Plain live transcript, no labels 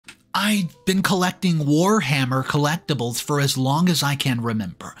I've been collecting Warhammer collectibles for as long as I can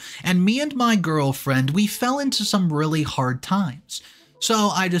remember, and me and my girlfriend, we fell into some really hard times. So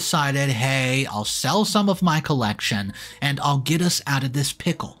I decided, hey, I'll sell some of my collection, and I'll get us out of this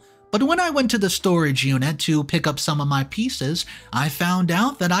pickle. But when I went to the storage unit to pick up some of my pieces, I found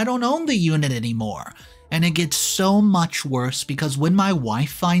out that I don't own the unit anymore. And it gets so much worse because when my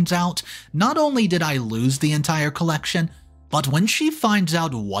wife finds out, not only did I lose the entire collection, but when she finds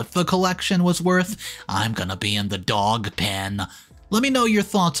out what the collection was worth, I'm gonna be in the dog pen. Let me know your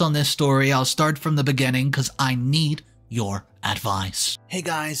thoughts on this story. I'll start from the beginning because I need your advice. Hey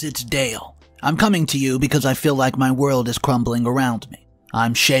guys, it's Dale. I'm coming to you because I feel like my world is crumbling around me.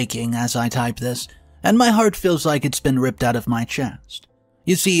 I'm shaking as I type this, and my heart feels like it's been ripped out of my chest.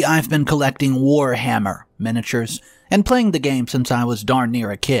 You see, I've been collecting Warhammer miniatures and playing the game since I was darn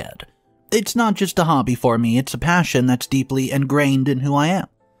near a kid. It's not just a hobby for me, it's a passion that's deeply ingrained in who I am.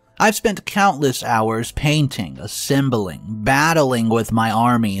 I've spent countless hours painting, assembling, battling with my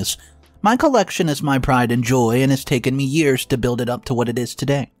armies. My collection is my pride and joy, and it's taken me years to build it up to what it is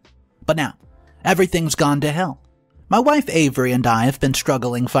today. But now, everything's gone to hell. My wife Avery and I have been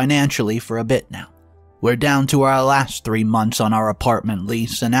struggling financially for a bit now. We're down to our last 3 months on our apartment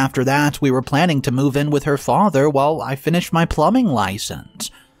lease, and after that we were planning to move in with her father while I finish my plumbing license.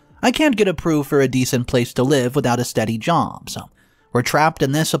 I can't get approved for a decent place to live without a steady job, so we're trapped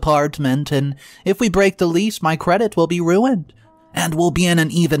in this apartment, and if we break the lease, my credit will be ruined, and we'll be in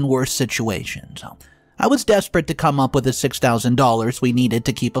an even worse situation. So I was desperate to come up with the $6,000 we needed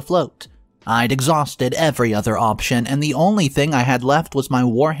to keep afloat. I'd exhausted every other option, and the only thing I had left was my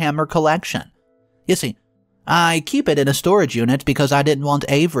Warhammer collection. You see, I keep it in a storage unit because I didn't want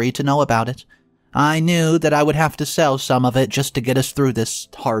Avery to know about it. I knew that I would have to sell some of it just to get us through this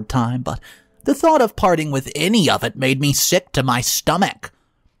hard time, but the thought of parting with any of it made me sick to my stomach.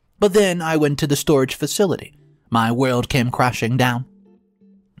 But then I went to the storage facility. My world came crashing down.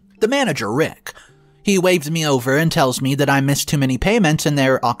 The manager, Rick, he waves me over and tells me that I missed too many payments and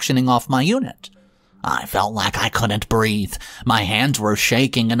they're auctioning off my unit. I felt like I couldn't breathe. My hands were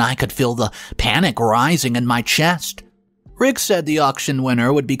shaking and I could feel the panic rising in my chest. Rick said the auction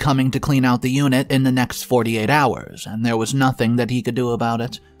winner would be coming to clean out the unit in the next 48 hours, and there was nothing that he could do about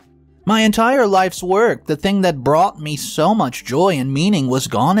it. My entire life's work, the thing that brought me so much joy and meaning, was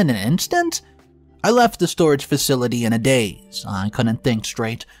gone in an instant? I left the storage facility in a daze. I couldn't think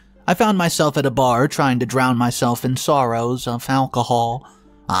straight. I found myself at a bar trying to drown myself in sorrows of alcohol.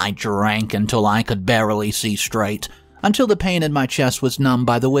 I drank until I could barely see straight, until the pain in my chest was numbed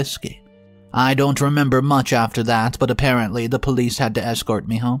by the whiskey. I don't remember much after that, but apparently the police had to escort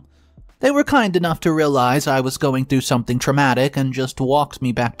me home. They were kind enough to realize I was going through something traumatic and just walked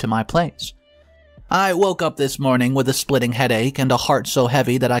me back to my place. I woke up this morning with a splitting headache and a heart so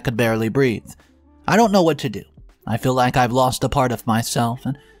heavy that I could barely breathe. I don't know what to do. I feel like I've lost a part of myself,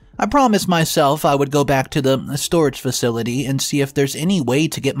 and I promised myself I would go back to the storage facility and see if there's any way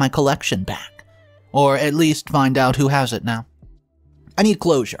to get my collection back. Or at least find out who has it now. I need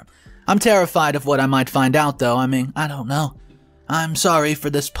closure. I'm terrified of what I might find out, though. I don't know. I'm sorry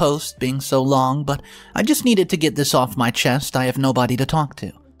for this post being so long, but I just needed to get this off my chest. I have nobody to talk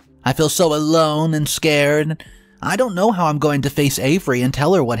to. I feel so alone and scared. I don't know how I'm going to face Avery and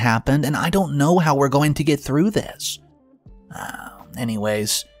tell her what happened, and I don't know how we're going to get through this.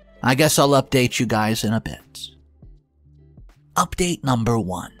 Anyways, I guess I'll update you guys in a bit. Update number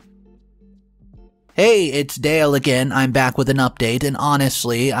 1. Hey, it's Dale again. I'm back with an update, and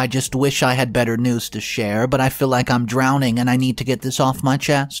honestly, I just wish I had better news to share, but I feel like I'm drowning and I need to get this off my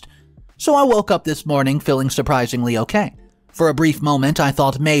chest. So I woke up this morning feeling surprisingly okay. For a brief moment, I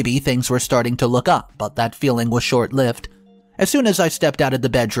thought maybe things were starting to look up, but that feeling was short-lived. As soon as I stepped out of the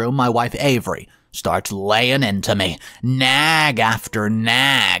bedroom, my wife Avery starts laying into me, nag after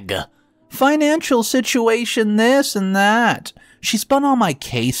nag. Financial situation this and that. She's been on my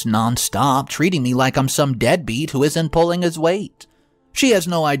case non-stop, treating me like I'm some deadbeat who isn't pulling his weight. She has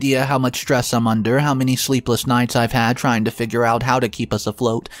no idea how much stress I'm under, how many sleepless nights I've had trying to figure out how to keep us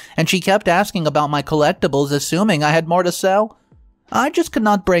afloat, and she kept asking about my collectibles, assuming I had more to sell. I just could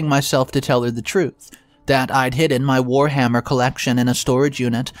not bring myself to tell her the truth, that I'd hidden my Warhammer collection in a storage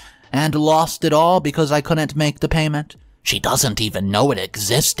unit, and lost it all because I couldn't make the payment. She doesn't even know it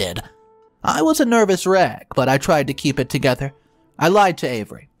existed. I was a nervous wreck, but I tried to keep it together. I lied to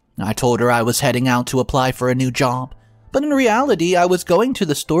Avery. I told her I was heading out to apply for a new job, but in reality I was going to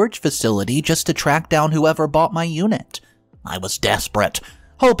the storage facility just to track down whoever bought my unit. I was desperate,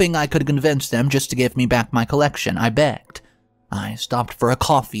 hoping I could convince them just to give me back my collection. I begged. I stopped for a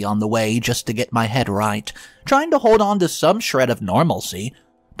coffee on the way just to get my head right, trying to hold on to some shred of normalcy.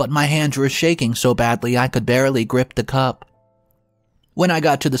 but my hands were shaking so badly I could barely grip the cup. When I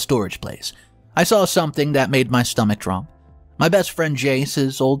got to the storage place, I saw something that made my stomach drop. My best friend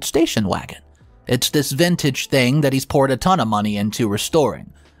Jace's old station wagon. It's this vintage thing that he's poured a ton of money into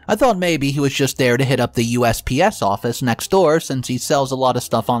restoring. I thought maybe he was just there to hit up the USPS office next door since he sells a lot of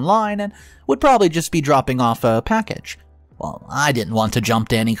stuff online and would probably just be dropping off a package. Well, I didn't want to jump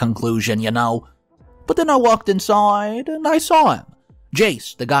to any conclusion, you know. But then I walked inside and I saw him.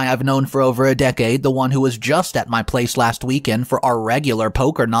 Jace, the guy I've known for over a decade, the one who was just at my place last weekend for our regular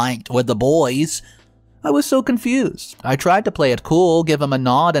poker night with the boys. I was so confused. I tried to play it cool, give him a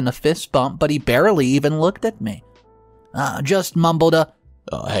nod and a fist bump, but he barely even looked at me. Just mumbled a,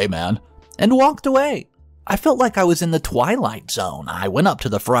 "Hey man," and walked away. I felt like I was in the Twilight Zone. I went up to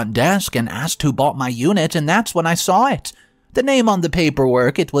the front desk and asked who bought my unit, and that's when I saw it. The name on the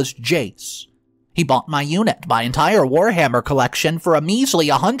paperwork, it was Jace. He bought my unit, my entire Warhammer collection, for a measly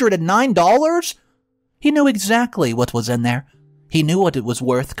 $109? He knew exactly what was in there. He knew what it was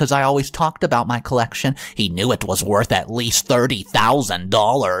worth because I always talked about my collection. He knew it was worth at least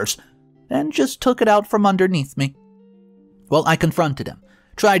 $30,000 and just took it out from underneath me. Well, I confronted him,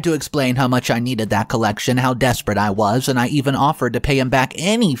 tried to explain how much I needed that collection, how desperate I was, and I even offered to pay him back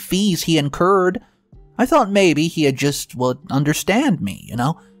any fees he incurred. I thought maybe he would understand me, you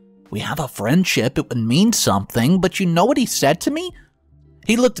know? We have a friendship, it would mean something, but you know what he said to me?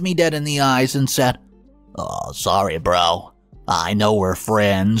 He looked me dead in the eyes and said, "Oh, sorry, bro. I know we're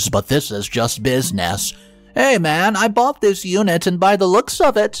friends, but this is just business. Hey, man, I bought this unit, and by the looks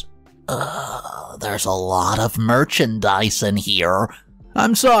of it, there's a lot of merchandise in here.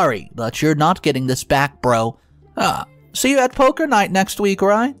 I'm sorry, but you're not getting this back, bro. See you at poker night next week,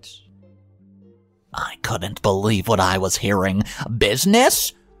 right?" I couldn't believe what I was hearing.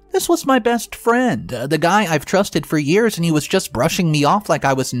 Business? This was my best friend, the guy I've trusted for years, and he was just brushing me off like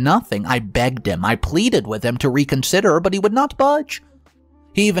I was nothing. I begged him, I pleaded with him to reconsider, but he would not budge.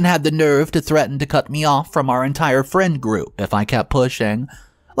 He even had the nerve to threaten to cut me off from our entire friend group if I kept pushing.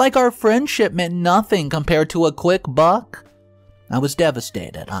 Like our friendship meant nothing compared to a quick buck. I was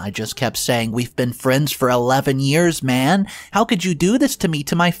devastated. I just kept saying, "We've been friends for 11 years, man. How could you do this to me,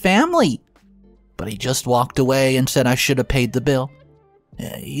 to my family?" But he just walked away and said I should have paid the bill.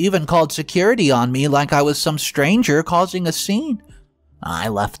 He even called security on me like I was some stranger causing a scene. I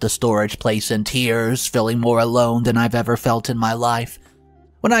left the storage place in tears, feeling more alone than I've ever felt in my life.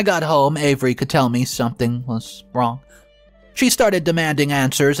 When I got home, Avery could tell me something was wrong. She started demanding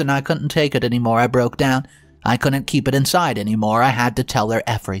answers, and I couldn't take it anymore. I broke down. I couldn't keep it inside anymore. I had to tell her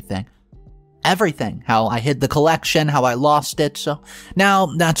everything. Everything. How I hid the collection, how I lost it. So now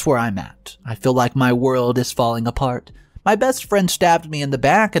that's where I'm at. I feel like my world is falling apart. My best friend stabbed me in the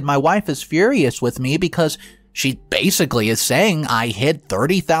back, and my wife is furious with me because she basically is saying I hid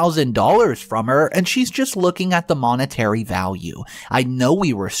 $30,000 from her, and she's just looking at the monetary value. I know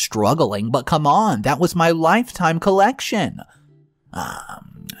we were struggling, but come on, that was my lifetime collection.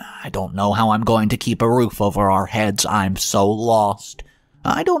 I don't know how I'm going to keep a roof over our heads. I'm so lost.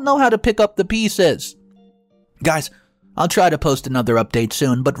 I don't know how to pick up the pieces. Guys, I'll try to post another update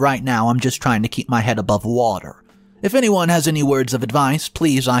soon, but right now I'm just trying to keep my head above water. If anyone has any words of advice,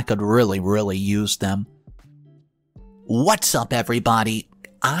 please, I could really use them. What's up, everybody?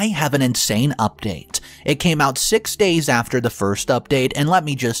 I have an insane update. It came out 6 days after the first update, and let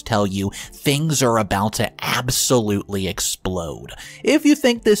me just tell you, things are about to absolutely explode. If you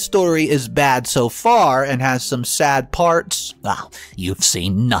think this story is bad so far and has some sad parts, well, you've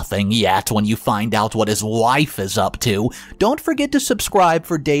seen nothing yet when you find out what his wife is up to. Don't forget to subscribe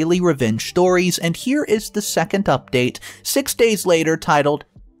for daily revenge stories, and here is the second update, 6 days later, titled,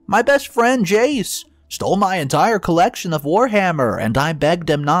 "My best friend Jace stole my entire collection of Warhammer, and I begged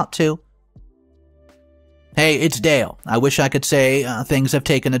him not to." Hey, it's Dale. I wish I could say things have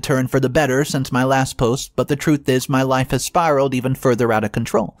taken a turn for the better since my last post, but the truth is my life has spiraled even further out of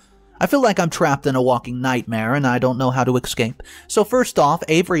control. I feel like I'm trapped in a walking nightmare, and I don't know how to escape. So first off,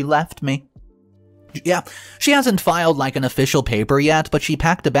 Avery left me. Yeah, she hasn't filed like an official paper yet, but she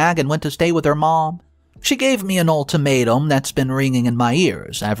packed a bag and went to stay with her mom. She gave me an ultimatum that's been ringing in my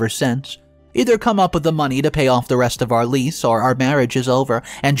ears ever since. Either come up with the money to pay off the rest of our lease, or our marriage is over.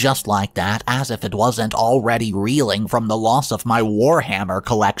 And just like that, as if it wasn't already reeling from the loss of my Warhammer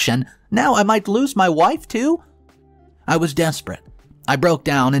collection, now I might lose my wife too? I was desperate. I broke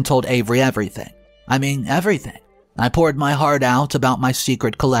down and told Avery everything. I mean, everything. I poured my heart out about my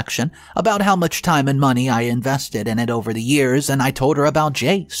secret collection, about how much time and money I invested in it over the years, and I told her about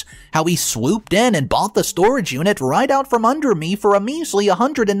Jace, how he swooped in and bought the storage unit right out from under me for a measly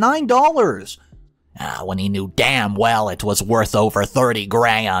 $109. when he knew damn well it was worth over 30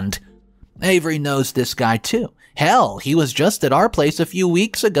 grand. Avery knows this guy too. Hell, he was just at our place a few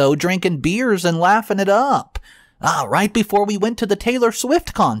weeks ago drinking beers and laughing it up. Right before we went to the Taylor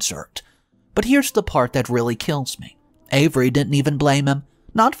Swift concert. But here's the part that really kills me. Avery didn't even blame him.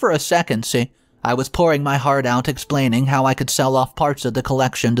 Not for a second, see. I was pouring my heart out explaining how I could sell off parts of the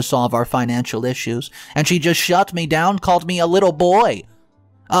collection to solve our financial issues, and she just shut me down, called me a little boy.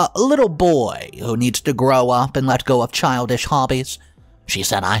 A little boy who needs to grow up and let go of childish hobbies. She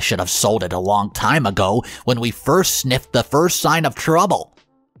said I should have sold it a long time ago when we first sniffed the first sign of trouble.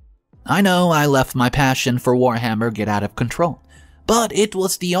 I know I left my passion for Warhammer get out of control, but it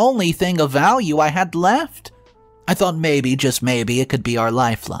was the only thing of value I had left. I thought maybe, just maybe, it could be our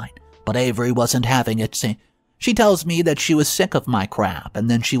lifeline, but Avery wasn't having it, see. She tells me that she was sick of my crap, and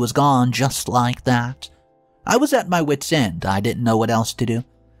then she was gone just like that. I was at my wit's end. I didn't know what else to do.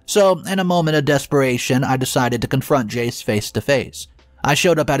 So, in a moment of desperation, I decided to confront Jace face to face. I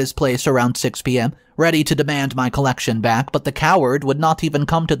showed up at his place around 6 p.m., ready to demand my collection back, but the coward would not even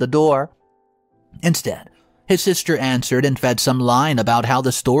come to the door. Instead, his sister answered and fed some line about how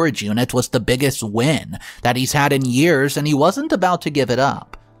the storage unit was the biggest win that he's had in years and he wasn't about to give it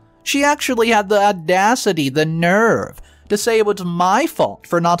up. She actually had the audacity, the nerve, to say it was my fault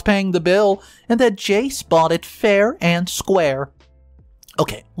for not paying the bill and that Jace bought it fair and square.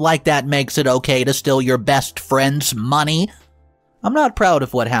 Okay, like that makes it okay to steal your best friend's money? I'm not proud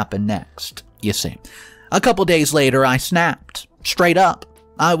of what happened next, you see. A couple days later, I snapped. Straight up.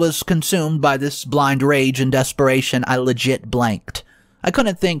 I was consumed by this blind rage and desperation. I legit blanked. I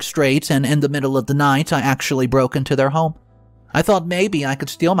couldn't think straight, and in the middle of the night, I actually broke into their home. I thought maybe I could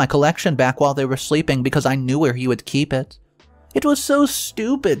steal my collection back while they were sleeping because I knew where he would keep it. It was so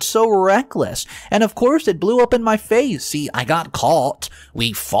stupid, so reckless, and of course it blew up in my face. See, I got caught,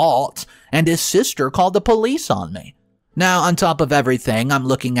 we fought, and his sister called the police on me. Now, on top of everything, I'm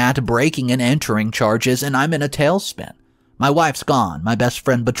looking at breaking and entering charges, and I'm in a tailspin. My wife's gone, my best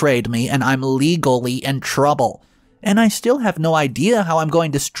friend betrayed me, and I'm legally in trouble. And I still have no idea how I'm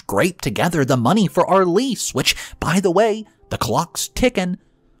going to scrape together the money for our lease, which, by the way, the clock's ticking.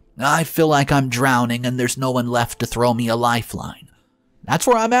 I feel like I'm drowning and there's no one left to throw me a lifeline. That's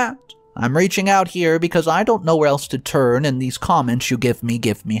where I'm at. I'm reaching out here because I don't know where else to turn, and these comments you give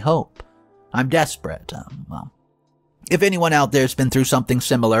me hope. I'm desperate, well... If anyone out there's been through something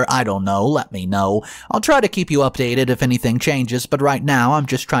similar, I don't know, let me know. I'll try to keep you updated if anything changes, but right now I'm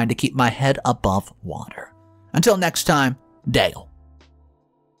just trying to keep my head above water. Until next time, Dale.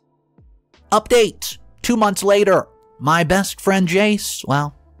 Update! 2 months later, my best friend Jace,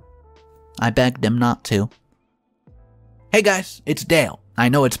 well, I begged him not to. Hey guys, it's Dale. I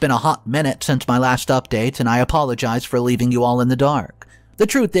know it's been a hot minute since my last update, and I apologize for leaving you all in the dark. The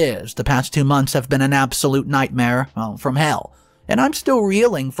truth is, the past 2 months have been an absolute nightmare, from hell, and I'm still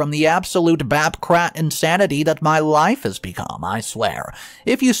reeling from the absolute babcrat insanity that my life has become, I swear.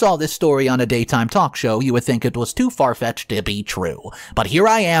 If you saw this story on a daytime talk show, you would think it was too far-fetched to be true. But here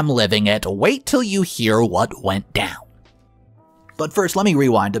I am living it. Wait till you hear what went down. But first, let me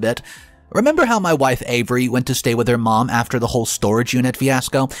rewind a bit. Remember how my wife Avery went to stay with her mom after the whole storage unit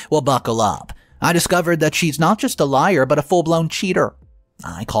fiasco? Well, buckle up. I discovered that she's not just a liar, but a full-blown cheater.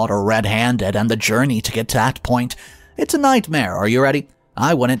 I caught her red-handed, and the journey to get to that point, it's a nightmare. Are you ready?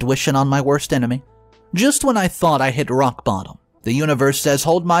 I wouldn't wish it on my worst enemy. Just when I thought I hit rock bottom, the universe says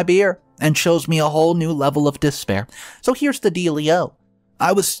hold my beer, and shows me a whole new level of despair. So here's the dealio.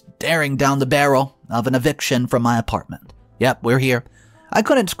 I was staring down the barrel of an eviction from my apartment. Yep, we're here. I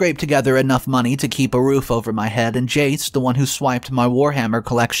couldn't scrape together enough money to keep a roof over my head, and Jace, the one who swiped my Warhammer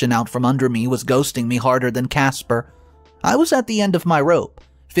collection out from under me, was ghosting me harder than Casper. I was at the end of my rope,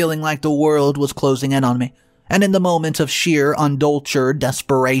 feeling like the world was closing in on me, and in the moment of sheer, unadulterated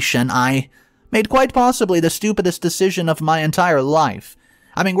desperation, I made quite possibly the stupidest decision of my entire life.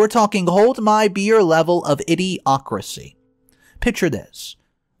 I mean, we're talking hold my beer level of idiocracy. Picture this.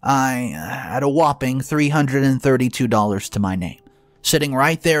 I had a whopping $332 to my name, sitting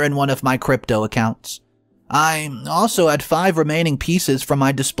right there in one of my crypto accounts. I also had 5 remaining pieces from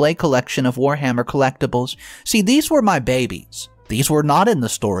my display collection of Warhammer collectibles. See, these were my babies. These were not in the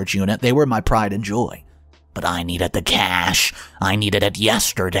storage unit. They were my pride and joy. But I needed the cash. I needed it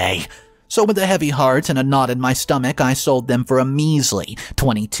yesterday. So with a heavy heart and a knot in my stomach, I sold them for a measly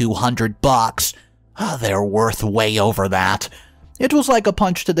 $2,200. They're worth way over that. It was like a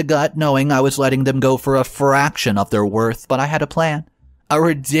punch to the gut knowing I was letting them go for a fraction of their worth, but I had a plan. A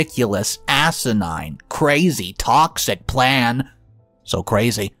ridiculous, asinine, crazy, toxic plan. So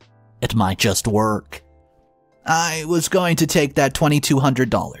crazy, it might just work. I was going to take that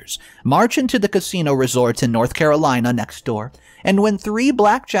 $2,200, march into the casino resort in North Carolina next door, and win 3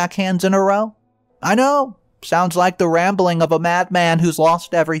 blackjack hands in a row. I know, sounds like the rambling of a madman who's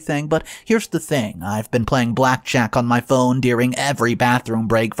lost everything, but here's the thing. I've been playing blackjack on my phone during every bathroom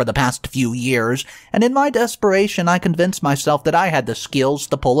break for the past few years, and in my desperation I convinced myself that I had the skills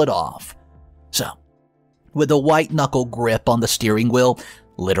to pull it off. So, with a white-knuckle grip on the steering wheel,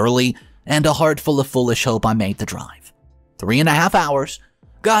 literally, and a heart full of foolish hope, I made the drive. 3.5 hours.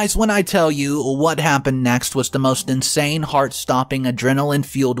 Guys, when I tell you what happened next was the most insane, heart-stopping,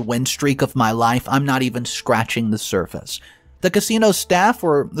 adrenaline-fueled win streak of my life, I'm not even scratching the surface. The casino staff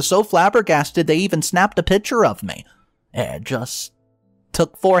were so flabbergasted they even snapped a picture of me. It just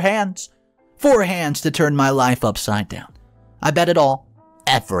took 4 hands. 4 hands to turn my life upside down. I bet it all.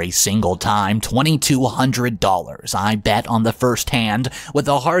 Every single time, $2,200. I bet on the first hand with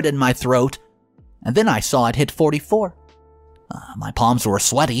a heart in my throat, and then I saw it hit 44. My palms were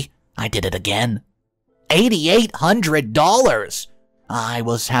sweaty. I did it again. $8,800! I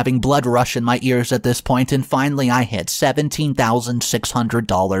was having blood rush in my ears at this point, and finally I hit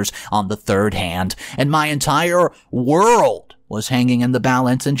 $17,600 on the third hand, and my entire world was hanging in the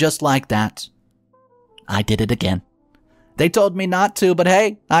balance, and just like that, I did it again. They told me not to, but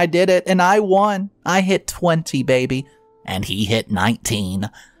hey, I did it, and I won. I hit 20, baby. And he hit 19.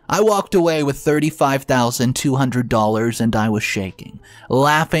 I walked away with $35,200, and I was shaking.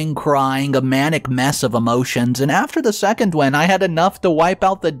 Laughing, crying, a manic mess of emotions, and after the second win, I had enough to wipe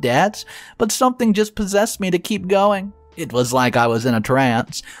out the debts, but something just possessed me to keep going. It was like I was in a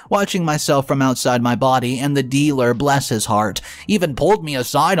trance, watching myself from outside my body, and the dealer, bless his heart, even pulled me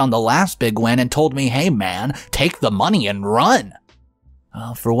aside on the last big win and told me, hey man, take the money and run.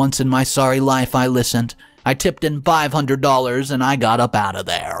 For once in my sorry life, I listened. I tipped in $500 and I got up out of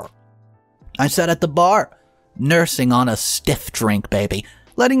there. I sat at the bar, nursing on a stiff drink, baby,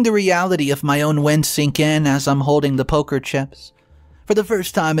 letting the reality of my own win sink in as I'm holding the poker chips. For the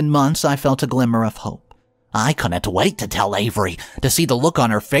first time in months, I felt a glimmer of hope. I couldn't wait to tell Avery, to see the look on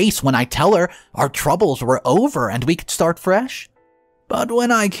her face when I tell her our troubles were over and we could start fresh. But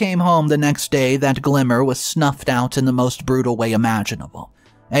when I came home the next day, that glimmer was snuffed out in the most brutal way imaginable.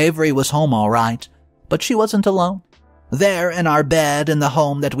 Avery was home all right, but she wasn't alone. There, in our bed in the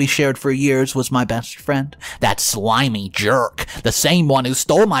home that we shared for years, was my best friend. That slimy jerk, the same one who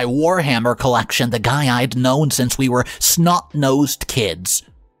stole my Warhammer collection, the guy I'd known since we were snot-nosed kids.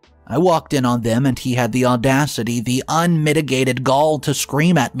 I walked in on them, and he had the audacity, the unmitigated gall to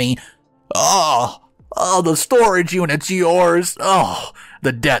scream at me, Oh, the storage unit's yours. Oh,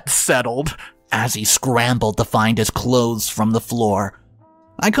 the debt's settled," as he scrambled to find his clothes from the floor.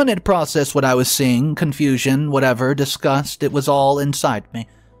 I couldn't process what I was seeing, confusion, whatever, disgust, it was all inside me.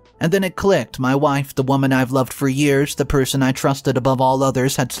 And then it clicked. My wife, the woman I've loved for years, the person I trusted above all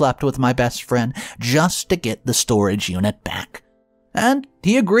others, had slept with my best friend just to get the storage unit back. And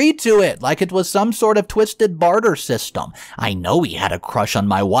he agreed to it, like it was some sort of twisted barter system. I know he had a crush on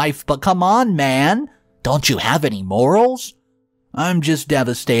my wife, but come on, man. Don't you have any morals? I'm just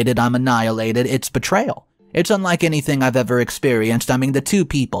devastated. I'm annihilated. It's betrayal. It's unlike anything I've ever experienced. I mean, the 2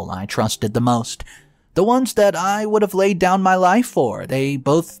 people I trusted the most. The ones that I would have laid down my life for. They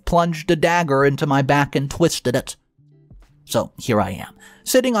both plunged a dagger into my back and twisted it. So here I am,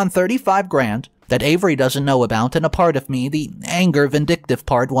 sitting on 35 grand, that Avery doesn't know about, and a part of me, the anger vindictive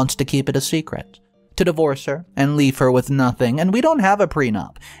part, wants to keep it a secret. To divorce her and leave her with nothing, and we don't have a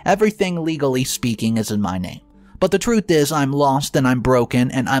prenup. Everything legally speaking is in my name. But the truth is I'm lost and I'm broken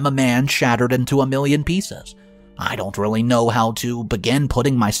and I'm a man shattered into a million pieces. I don't really know how to begin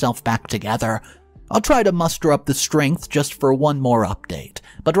putting myself back together. I'll try to muster up the strength just for one more update.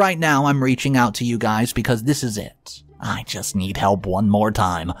 But right now I'm reaching out to you guys because this is it. I just need help one more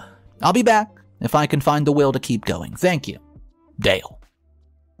time. I'll be back if I can find the will to keep going. Thank you. Dale.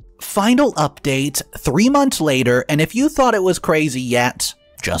 Final update 3 months later, and if you thought it was crazy yet,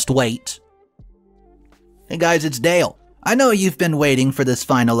 just wait. Hey guys, it's Dale. I know you've been waiting for this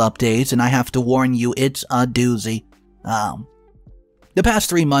final update, and I have to warn you, it's a doozy. The past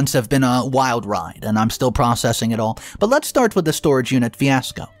 3 months have been a wild ride, and I'm still processing it all, but let's start with the storage unit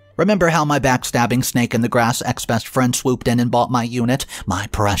fiasco. Remember how my backstabbing snake in the grass ex-best friend swooped in and bought my unit, my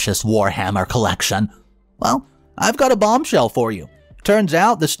precious Warhammer collection? Well, I've got a bombshell for you. Turns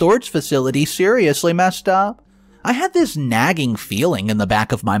out the storage facility seriously messed up. I had this nagging feeling in the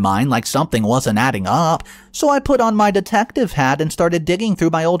back of my mind like something wasn't adding up, so I put on my detective hat and started digging through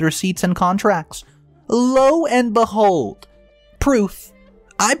my old receipts and contracts. Lo and behold, proof.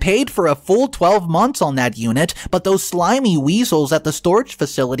 I paid for a full 12 months on that unit, but those slimy weasels at the storage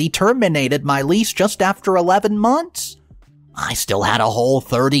facility terminated my lease just after 11 months. I still had a whole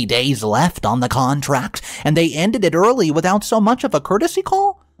 30 days left on the contract, and they ended it early without so much of a courtesy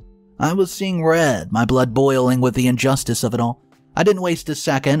call? I was seeing red, my blood boiling with the injustice of it all. I didn't waste a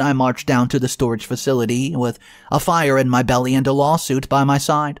second. I marched down to the storage facility with a fire in my belly and a lawsuit by my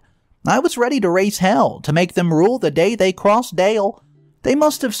side. I was ready to raise hell, to make them rule the day they crossed Dale. They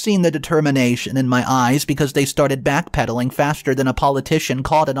must have seen the determination in my eyes because they started backpedaling faster than a politician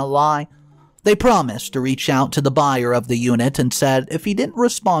caught in a lie. They promised to reach out to the buyer of the unit and said if he didn't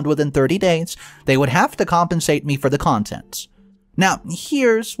respond within 30 days, they would have to compensate me for the contents. Now,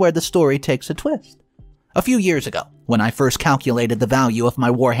 here's where the story takes a twist. A few years ago, when I first calculated the value of my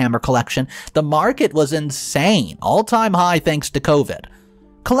Warhammer collection, the market was insane, all-time high thanks to COVID.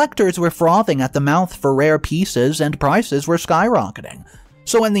 Collectors were frothing at the mouth for rare pieces and prices were skyrocketing.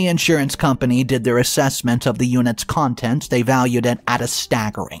 So when the insurance company did their assessment of the unit's contents, they valued it at a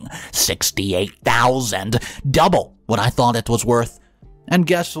staggering $68,000, double what I thought it was worth. And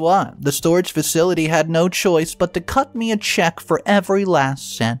guess what? The storage facility had no choice but to cut me a check for every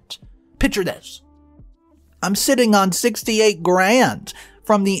last cent. Picture this. I'm sitting on 68 grand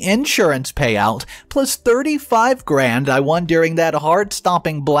from the insurance payout, plus 35 grand I won during that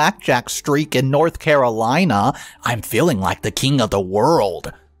heart-stopping blackjack streak in North Carolina. I'm feeling like the king of the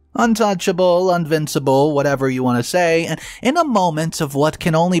world. Untouchable, invincible, whatever you want to say, and in a moment of what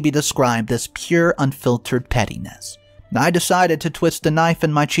can only be described as pure, unfiltered pettiness, I decided to twist the knife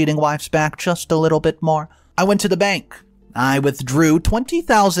in my cheating wife's back just a little bit more. I went to the bank. I withdrew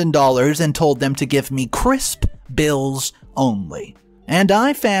 $20,000 and told them to give me crisp bills only. And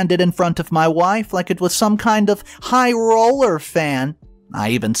I fanned it in front of my wife like it was some kind of high roller fan.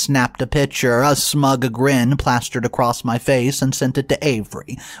 I even snapped a picture, a smug grin plastered across my face, and sent it to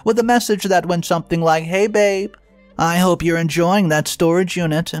Avery, with a message that went something like, "Hey babe, I hope you're enjoying that storage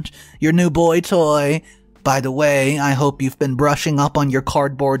unit and your new boy toy. By the way, I hope you've been brushing up on your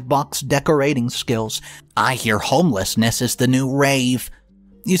cardboard box decorating skills. I hear homelessness is the new rave."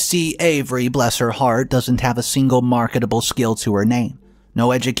 You see, Avery, bless her heart, doesn't have a single marketable skill to her name.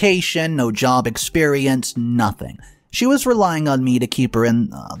 No education, no job experience, nothing. She was relying on me to keep her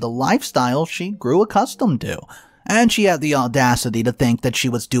in the lifestyle she grew accustomed to. And she had the audacity to think that she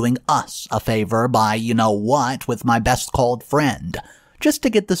was doing us a favor by, you know what, with my best called friend. Just to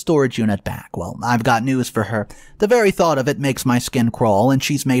get the storage unit back. Well, I've got news for her. The very thought of it makes my skin crawl, and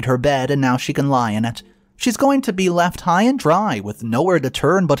she's made her bed and now she can lie in it. She's going to be left high and dry with nowhere to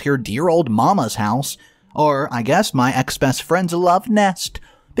turn but her dear old mama's house. Or, I guess, my ex-best friend's love nest.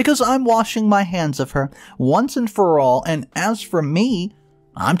 Because I'm washing my hands of her, once and for all, and as for me,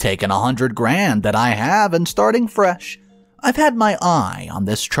 I'm taking 100 grand that I have and starting fresh. I've had my eye on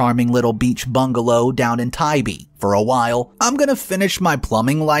this charming little beach bungalow down in Tybee for a while. I'm gonna finish my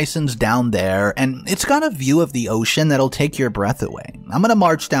plumbing license down there, and it's got a view of the ocean that'll take your breath away. I'm gonna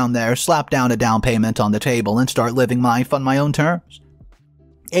march down there, slap down a down payment on the table, and start living life on my own terms.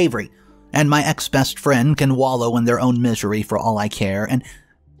 Avery and my ex-best friend can wallow in their own misery for all I care, and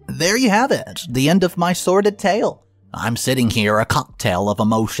there you have it, the end of my sordid tale. I'm sitting here, a cocktail of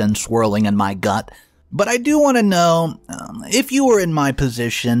emotion swirling in my gut, but I do want to know, if you were in my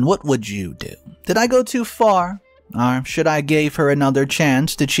position, what would you do? Did I go too far? Or should I give her another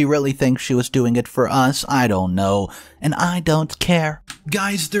chance? Did she really think she was doing it for us? I don't know, and I don't care.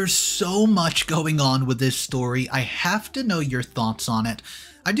 Guys, there's so much going on with this story. I have to know your thoughts on it.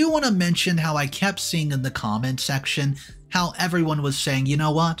 I do want to mention how I kept seeing in the comment section how everyone was saying, you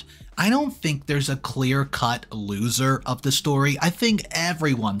know what? I don't think there's a clear-cut loser of the story. I think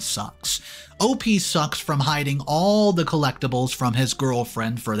everyone sucks. OP sucks from hiding all the collectibles from his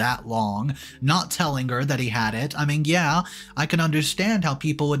girlfriend for that long, not telling her that he had it. I mean, yeah, I can understand how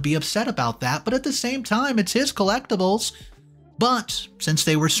people would be upset about that, but at the same time, it's his collectibles. But since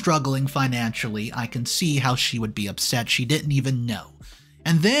they were struggling financially, I can see how she would be upset. She didn't even know.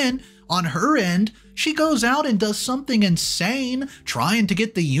 And then, on her end, she goes out and does something insane, trying to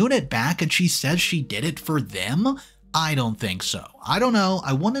get the unit back, and she says she did it for them? I don't think so. I don't know.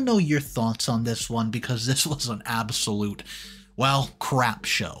 I want to know your thoughts on this one because this was an absolute, well, crap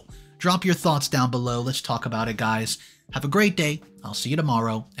show. Drop your thoughts down below. Let's talk about it, guys. Have a great day. I'll see you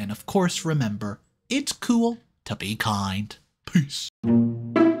tomorrow. And of course, remember, it's cool to be kind. Peace.